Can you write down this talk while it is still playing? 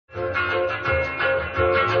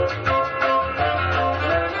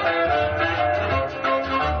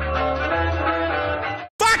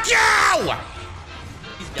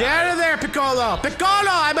Piccolo! Piccolo,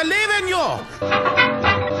 I believe in you!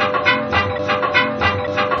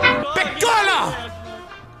 Piccolo!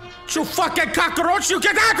 You fucking cockroach, you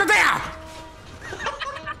get out of there!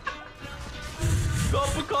 Go,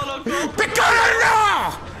 Piccolo, go! Piccolo,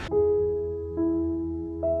 no!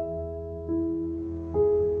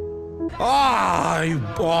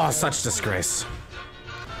 Oh, such disgrace.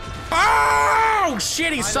 Oh,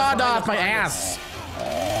 shit, he sawed off my ass.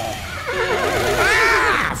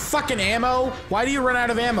 Ah, fucking ammo. Why do you run out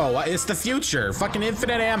of ammo? It's the future. Fucking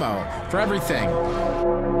infinite ammo for everything.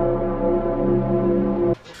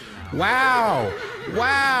 Wow.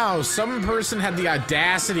 Wow, some person had the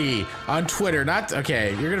audacity on Twitter,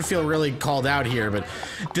 okay, you're gonna feel really called out here, but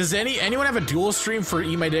does anyone have a dual stream for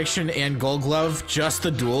Eat My Addiction and Gold Glove? Just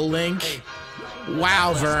the dual link?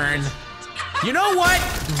 Wow, Vern. You know what?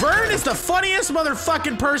 Vern is the funniest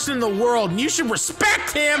motherfucking person in the world, and you should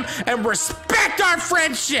respect him and respect our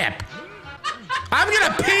friendship. I'm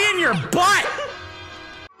gonna pee in your butt.